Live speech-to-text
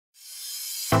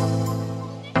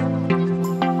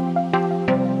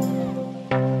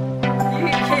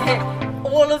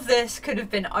this could have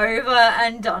been over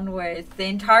and done with, the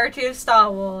entirety of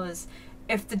Star Wars,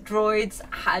 if the droids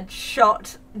had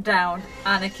shot down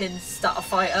Anakin's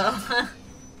starfighter.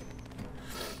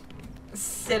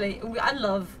 Silly. I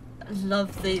love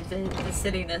the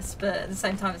silliness, but at the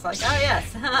same time it's like, oh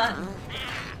yes.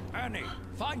 Annie,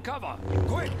 find cover,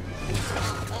 quick!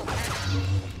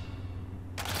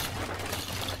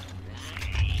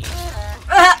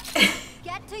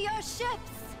 Get to your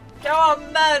ships! Go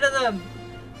on, murder them!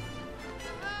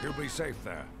 You'll be safe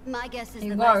there. My guess is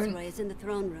You the won't. Viceroy is in the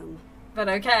throne room. But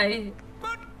okay.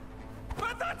 But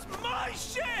that's my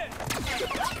shit!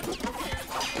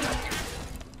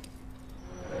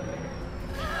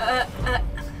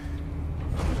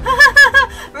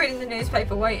 Reading the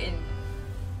newspaper, waiting.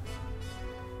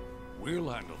 We'll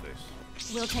handle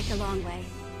this. We'll take the long way.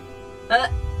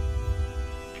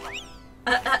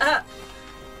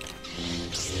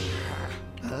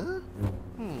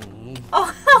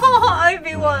 Oh,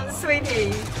 Obi-Wan,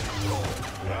 sweetie.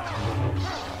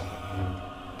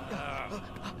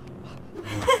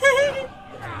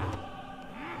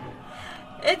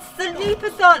 It's the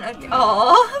Leapathon.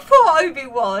 Oh, poor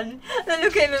Obi-Wan. Then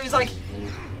look at him and he's like,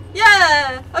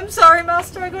 yeah, I'm sorry,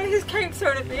 Master. I got his cape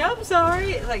thrown at me. I'm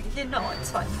sorry. Like, you're not. It's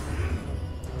fine.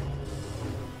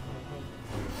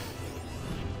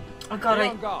 Oh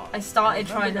god, I started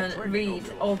trying to read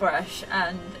Albrecht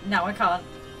and now I can't.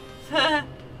 What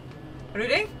are we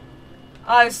doing?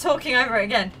 Oh, I was talking over it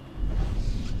again.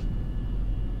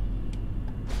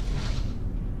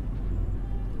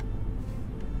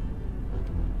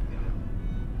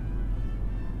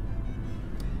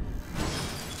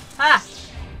 Ah!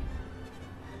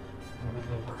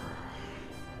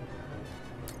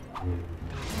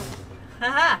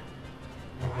 Haha!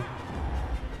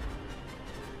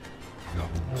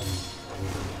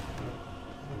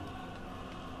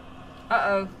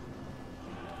 Uh-oh.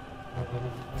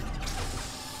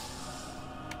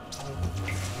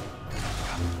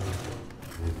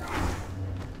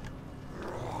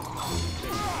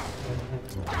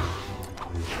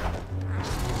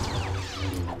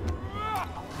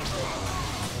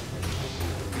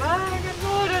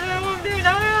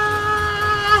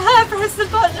 Press the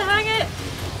button, hang it!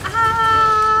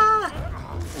 Ah!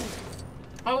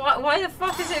 Oh, why the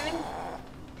fuck is it in?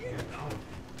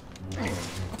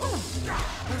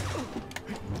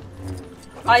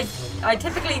 I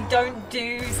typically don't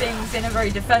do things in a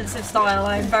very defensive style.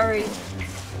 I'm very...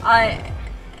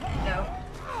 No.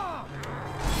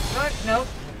 No.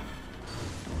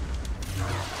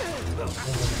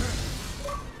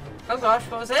 Oh gosh,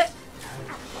 what was it?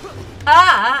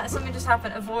 Ah! Something just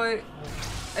happened. Avoid...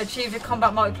 Achieved a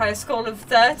combat multiplayer score of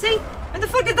 30? When the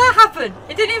fuck did that happen?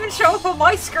 It didn't even show up on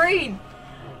my screen.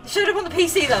 It showed up on the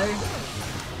PC though.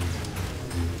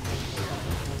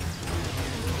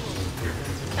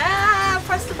 Ah!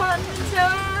 Press the button.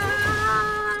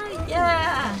 Ah,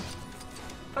 yeah.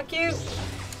 Fuck you.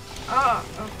 Oh.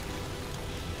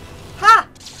 Ha!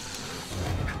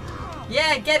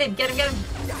 Yeah, get him.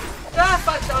 Ah,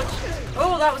 fuck dodge.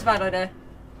 Oh, that was a bad idea.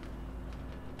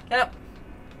 Get up.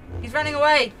 He's running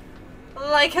away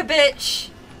like a bitch.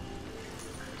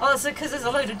 Oh, that's because there's a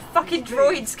load of fucking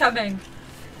droids coming.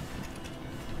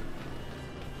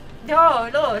 Oh,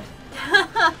 Lord.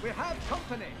 We have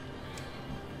company.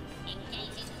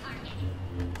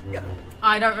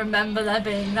 I don't remember there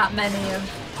being that many of...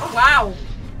 Oh, wow.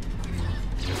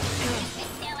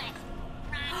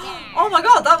 Oh my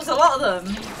god, that was a lot of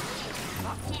them.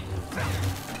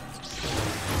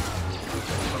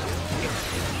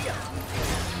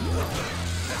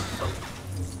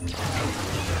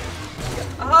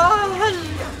 Oh,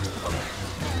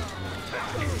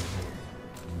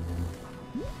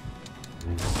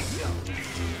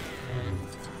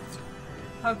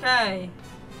 hello. Okay.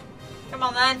 Come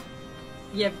on then.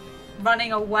 You're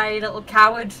running away, little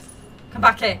coward. Come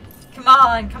back here. Come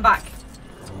on, come back.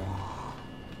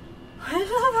 I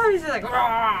love how he's like,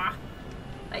 "Rawr."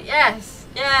 Like, yes,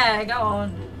 yeah, go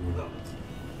on.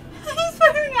 He's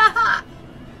wearing a hat.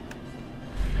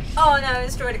 Oh no,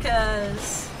 it's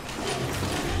droidicas.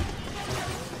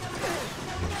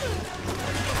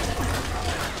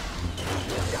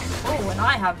 Oh, and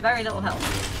I have very little health.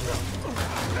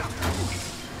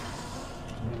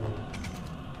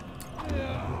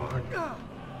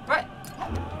 Right.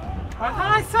 Why can't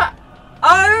I throw?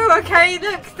 Oh, okay.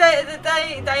 Look,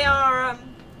 they are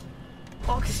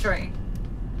orchestrating.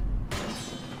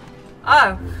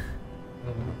 Oh.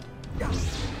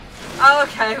 Oh,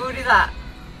 okay. We'll do that.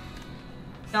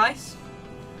 Nice.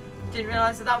 Didn't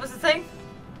realise that that was a thing.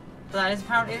 But that is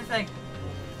apparently a thing.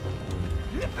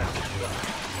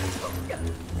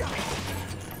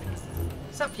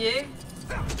 What's up, you?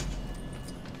 Come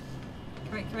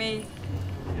here.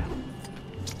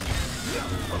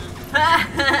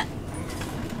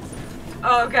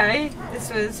 Oh, okay.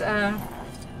 This was,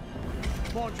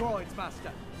 More droids,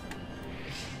 Master.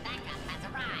 Backup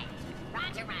has arrived.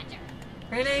 Roger, roger.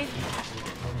 Really?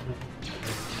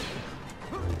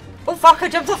 Oh fuck, I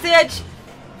jumped off the edge!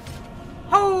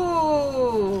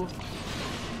 Oh!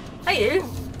 Hey you!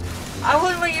 I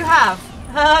wonder what you have.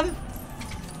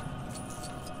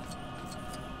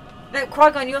 No,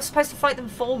 Qui-Gon, you're supposed to fight them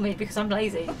for me because I'm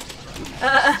lazy.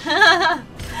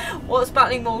 What's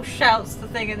battling more shouts the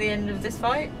thing at the end of this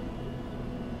fight?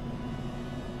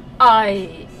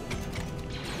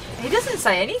 He doesn't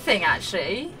say anything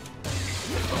actually.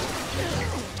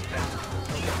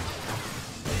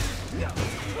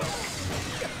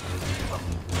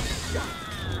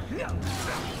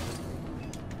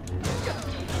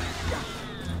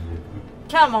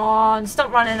 Come on,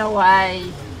 stop running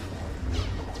away.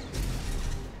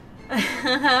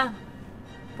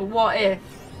 But what if?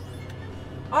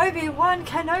 Obi-Wan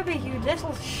Kenobi, you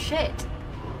little shit.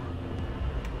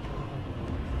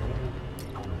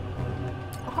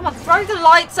 Oh, come on, throw the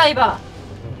lightsaber.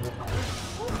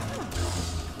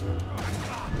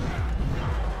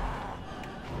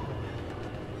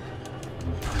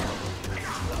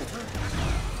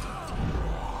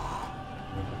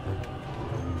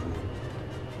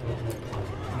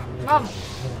 Mum.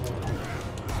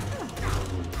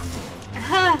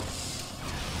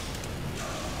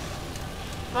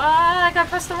 Fuck, I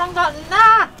pressed the wrong button.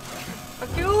 Nah!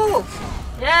 Fuck you!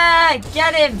 Yeah,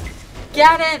 get him!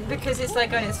 Get it! Because it's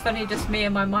like, and it's funny, just me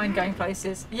and my mind going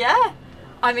places. Yeah?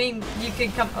 I mean, you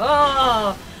can come.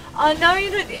 Oh! I know you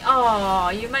did. Oh,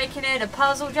 you're making it a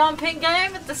puzzle jumping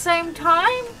game at the same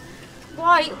time?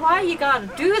 Why you gotta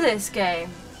do this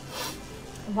game?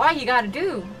 Why you gotta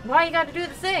do the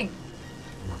thing?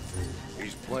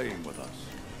 He's playing with us.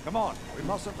 Come on, we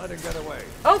mustn't let him get away.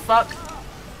 Oh fuck!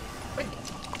 Wait,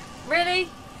 really?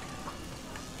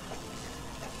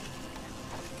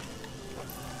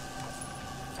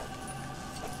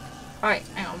 Alright,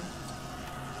 hang on.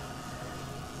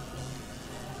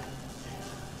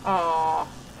 Oh.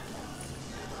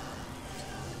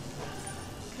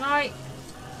 Can I?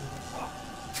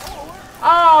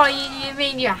 Oh, you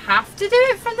mean you have to do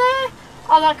it from there?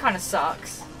 Oh, that kind of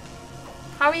sucks.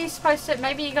 How are you supposed to?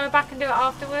 Maybe you go back and do it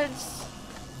afterwards?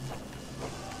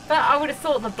 But I would have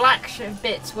thought the black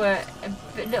bits were a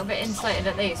little bit insulated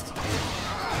at least.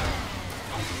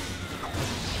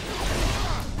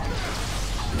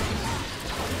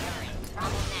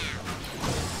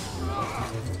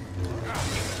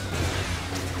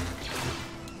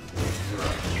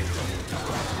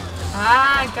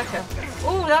 Ah, gotcha.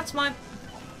 Oh, that's my...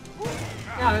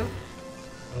 No.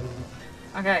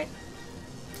 Okay.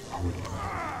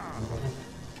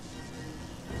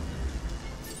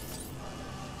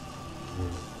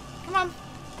 Come on.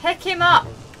 Pick him up.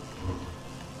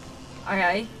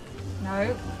 Okay.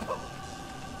 No.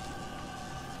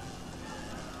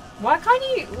 Why can't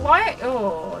you... Why...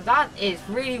 Oh, that is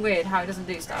really weird how it doesn't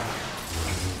do stuff.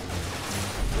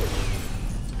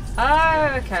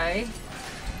 Oh, okay.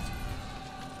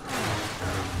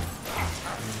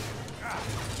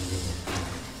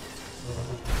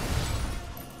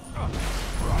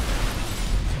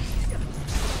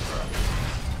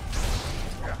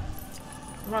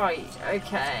 Right,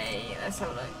 okay, let's have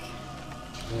a look.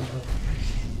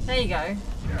 There you go.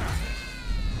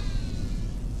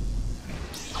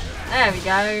 There we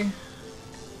go.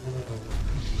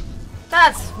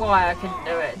 That's why I couldn't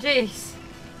do it, jeez.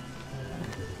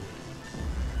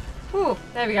 Whew,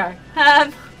 there we go.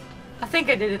 I think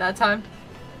I did it that time.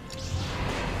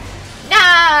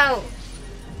 No!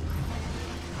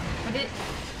 I did...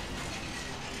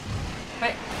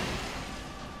 Wait.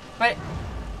 Wait.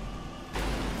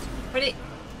 Ready?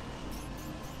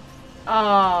 Quite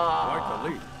Oh. the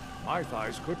leap. My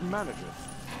thighs couldn't manage it.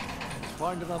 Let's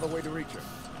find another way to reach it.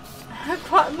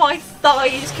 My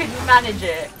thighs couldn't manage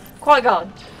it.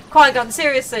 Qui-Gon. Qui-Gon,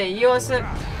 seriously, you are so...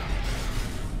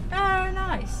 Oh,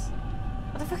 nice.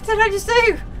 What the fuck did I just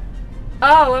do?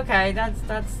 Oh, okay, that's...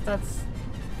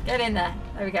 Get in there.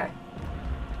 There we go.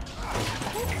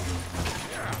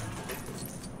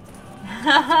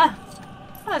 Oh,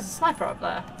 there's a sniper up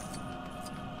there.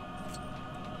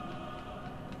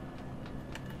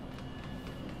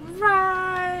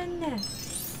 Run!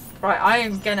 Right, I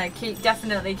am gonna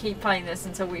definitely keep playing this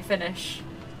until we finish,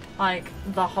 like,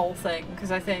 the whole thing,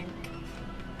 because I think,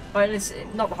 well, it's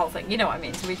not the whole thing, you know what I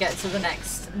mean, so we get to the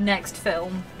next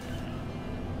film.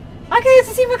 I get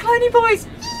to see my cloney boys!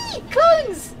 Yee!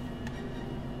 Clones!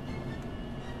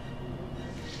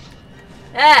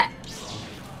 Yeah.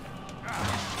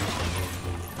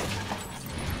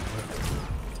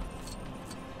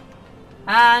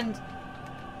 And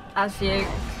as for you.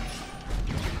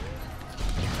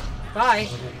 Bye.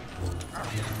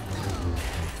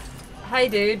 Hey,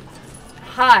 dude.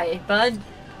 Hi, bud.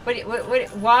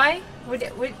 Why?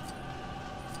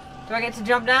 Do I get to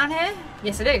jump down here?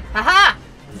 Yes, I do. Haha!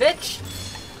 Bitch!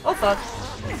 Oh, fuck.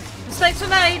 Mistakes were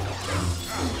made!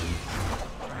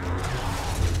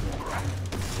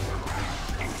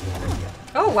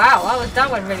 Oh, wow. That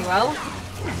went really well.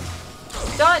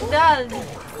 Done.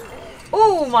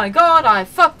 Oh, my God. I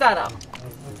fucked that up.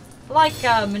 Like,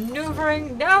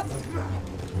 maneuvering. Nope.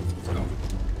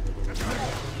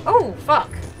 Oh, fuck.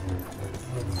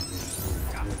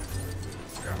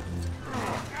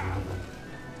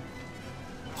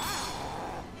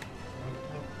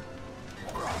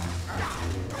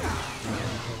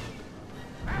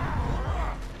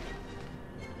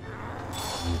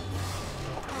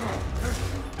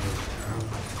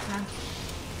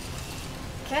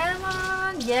 Come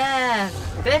on, yeah,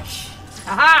 bitch.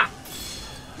 Aha!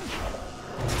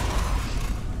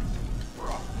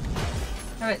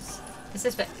 No, it's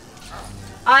this bit.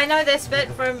 I know this bit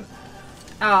from.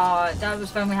 Oh, that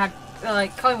was when we had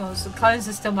like Clone Wars. The clones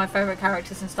are still my favourite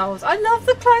characters in Star Wars. I love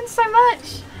the clones so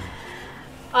much.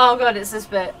 Oh god, it's this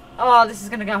bit. Oh, this is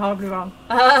gonna go horribly wrong.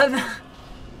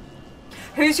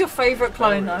 Who's your favourite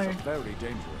clone though? Very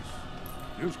dangerous.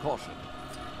 Use caution.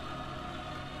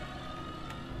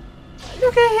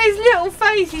 Look at his little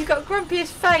face. He's got grumpiest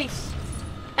face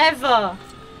ever.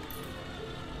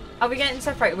 Are we getting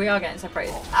separated? We are getting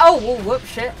separated. Oh, whoops,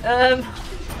 shit. Oh,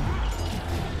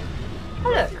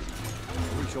 look.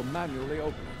 We shall manually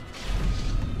open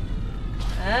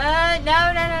it.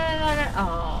 No.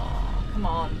 Oh, come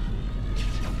on.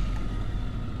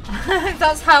 If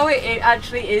that's how it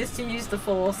actually is to use the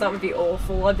Force, that would be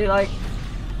awful. I'd be like,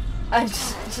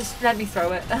 just let me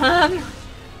throw it.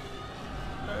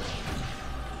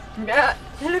 Yeah,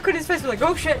 look at his face. Like,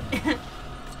 oh shit.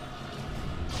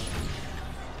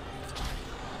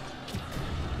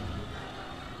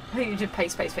 You just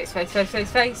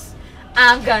face.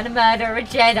 I'm gonna murder a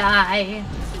Jedi.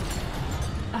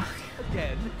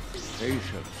 Again.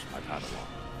 Patience, my Padawan.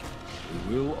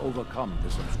 We will overcome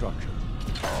this obstruction.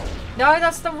 No,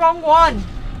 that's the wrong one.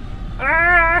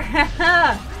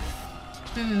 I'm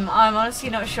honestly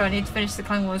not sure. I need to finish the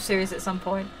Clone Wars series at some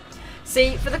point.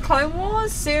 See, for the Clone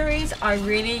Wars series, I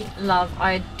really love,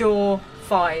 I adore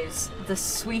Fives, the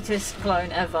sweetest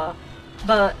clone ever.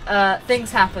 But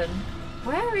things happen.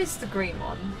 Where is the green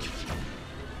one?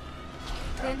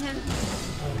 Pin him.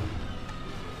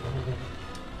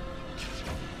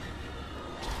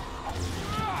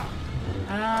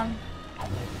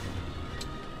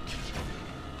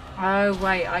 Oh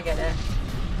wait, I get it.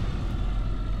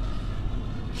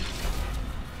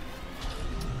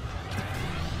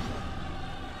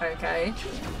 Okay.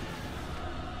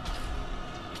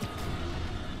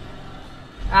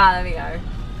 Ah, there we go.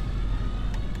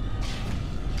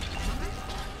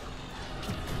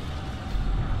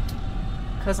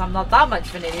 Because I'm not that much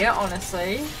of an idiot,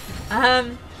 honestly.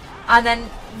 And then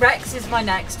Rex is my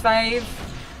next fave.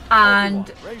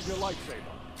 And raise your lightsaber.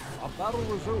 Our battle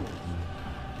resumes.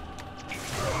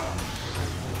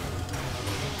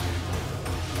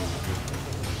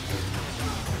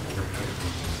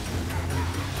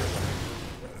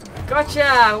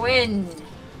 gotcha, win.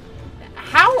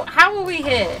 How are we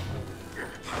here?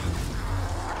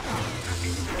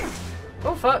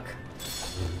 Oh fuck.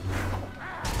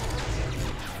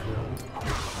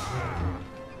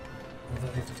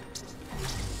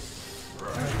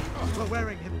 We're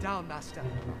wearing him down, Master.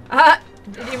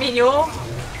 Did you mean you're?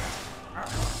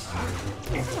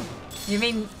 You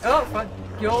mean, oh fuck,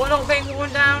 you're not being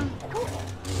worn down? The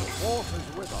Force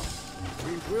is with us.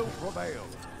 We will prevail.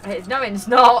 No, it's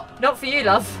not. Not for you,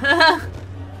 love.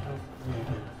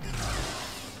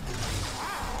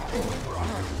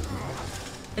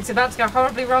 It's about to go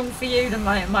horribly wrong for you, then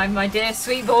my dear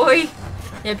sweet boy.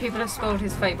 Yeah, people have spoiled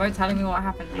his fate by telling me what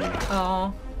happened.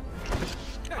 Oh.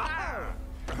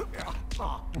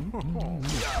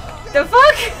 The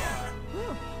fuck?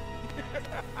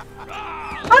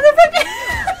 How the fuck?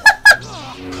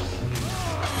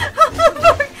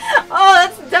 Oh,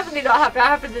 that's definitely not happened. That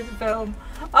happened in the film.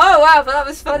 Oh wow, but that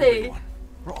was funny.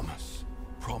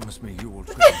 Promise me you will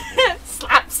treat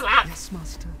Slap, slap. Yes,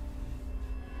 Master.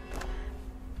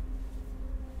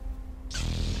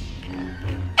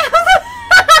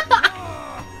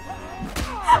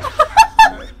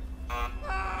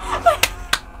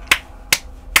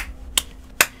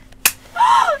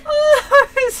 Oh, that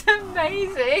was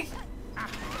amazing.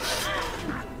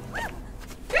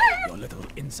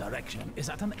 insurrection is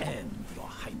at an end, Your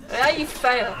Highness. Yeah, you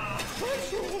fail.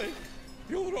 Viceroy,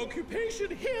 your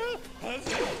occupation here has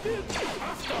ended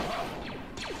after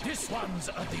her. This one's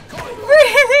a decoy.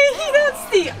 Really? That's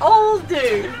the old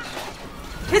dude.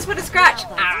 His with a scratch.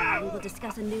 We will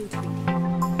discuss a new treaty.